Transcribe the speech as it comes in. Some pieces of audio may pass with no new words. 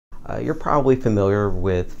You're probably familiar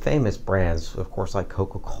with famous brands, of course, like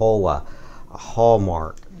Coca-Cola,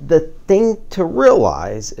 Hallmark. The thing to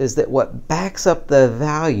realize is that what backs up the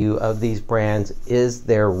value of these brands is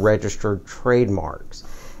their registered trademarks.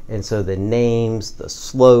 And so the names, the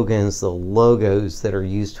slogans, the logos that are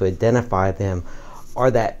used to identify them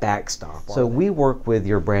are that backstop. So we work with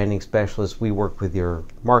your branding specialist, we work with your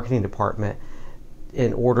marketing department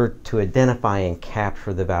in order to identify and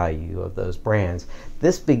capture the value of those brands.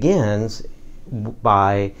 This begins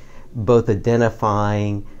by both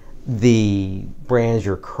identifying the brands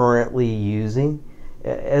you're currently using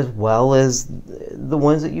as well as the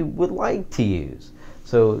ones that you would like to use.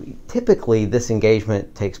 So typically this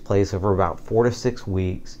engagement takes place over about 4 to 6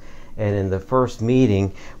 weeks, and in the first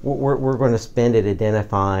meeting we're going to spend it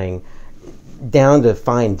identifying down to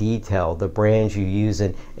fine detail the brands you use,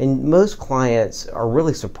 and most clients are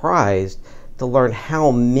really surprised to learn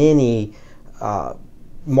how many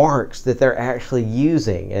marks that they're actually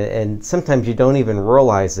using, and sometimes you don't even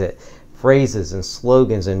realize that phrases and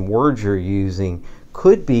slogans and words you're using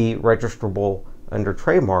could be registrable under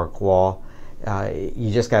trademark law.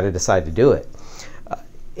 You just got to decide to do it.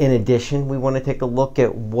 In addition, we want to take a look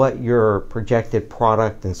at what your projected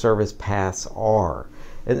product and service paths are.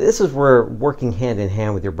 And this is where working hand in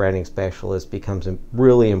hand with your branding specialist becomes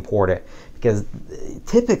really important, because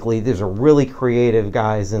typically these are really creative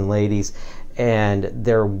guys and ladies, and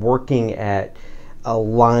they're working at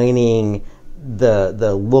aligning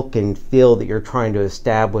the look and feel that you're trying to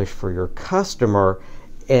establish for your customer,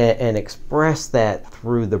 and express that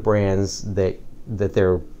through the brands that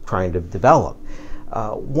they're trying to develop.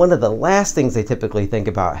 One of the last things they typically think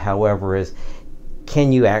about, however, is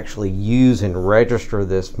can you actually use and register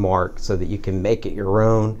this mark so that you can make it your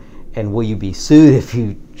own, and will you be sued if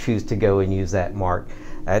you choose to go and use that mark?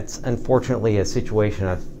 That's unfortunately a situation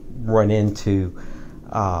I've run into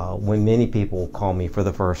when many people call me for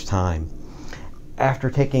the first time. After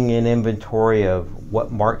taking an inventory of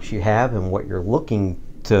what marks you have and what you're looking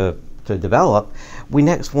to develop, we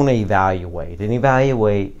next want to evaluate. And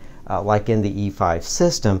evaluate, like in the E5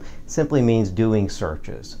 system, simply means doing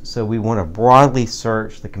searches. So we want to broadly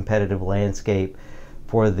search the competitive landscape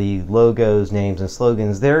for the logos, names, and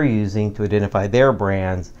slogans they're using to identify their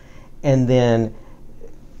brands, and then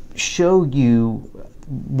show you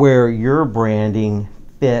where your branding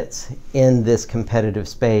fits in this competitive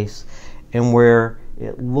space and where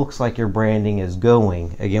it looks like your branding is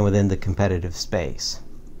going, again, within the competitive space.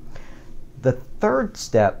 The third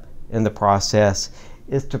step in the process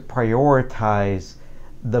is to prioritize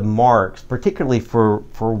the marks, particularly for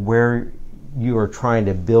where you are trying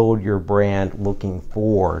to build your brand looking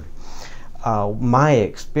forward. My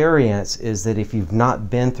experience is that if you've not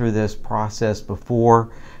been through this process before,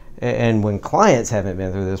 and when clients haven't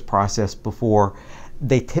been through this process before,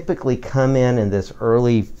 they typically come in this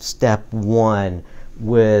early step one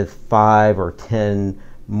with 5 or 10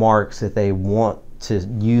 marks that they want to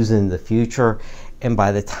use in the future. And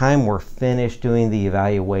by the time we're finished doing the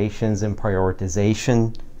evaluations and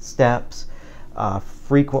prioritization steps,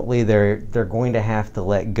 frequently they're going to have to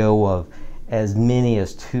let go of as many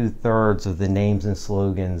as 2/3 of the names and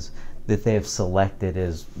slogans that they have selected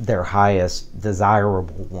as their highest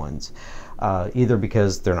desirable ones, either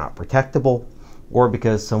because they're not protectable or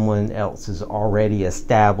because someone else has already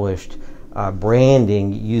established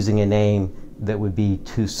branding using a name that would be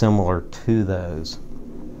too similar to those.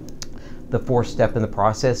 The fourth step in the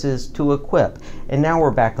process is to equip. And now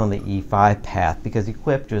we're back on the E5 path, because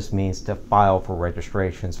equip just means to file for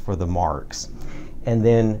registrations for the marks. And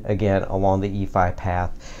then again, along the E5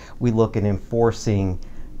 path, we look at enforcing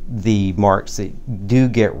the marks that do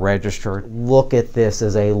get registered. Look at this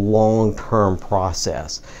as a long-term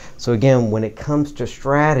process. So again, when it comes to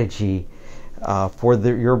strategy for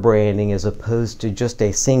your branding, as opposed to just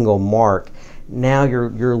a single mark, now you're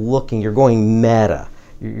going meta.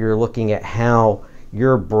 You're looking at how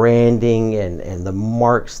your branding and the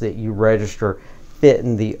marks that you register fit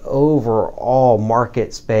in the overall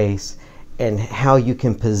market space, and how you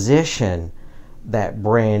can position that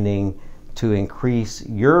branding to increase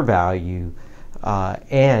your value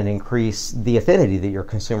and increase the affinity that your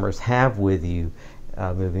consumers have with you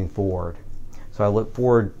moving forward. So I look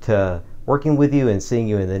forward to working with you and seeing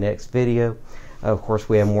you in the next video. Of course,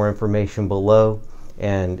 we have more information below,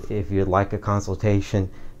 and if you'd like a consultation,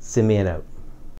 send me a note.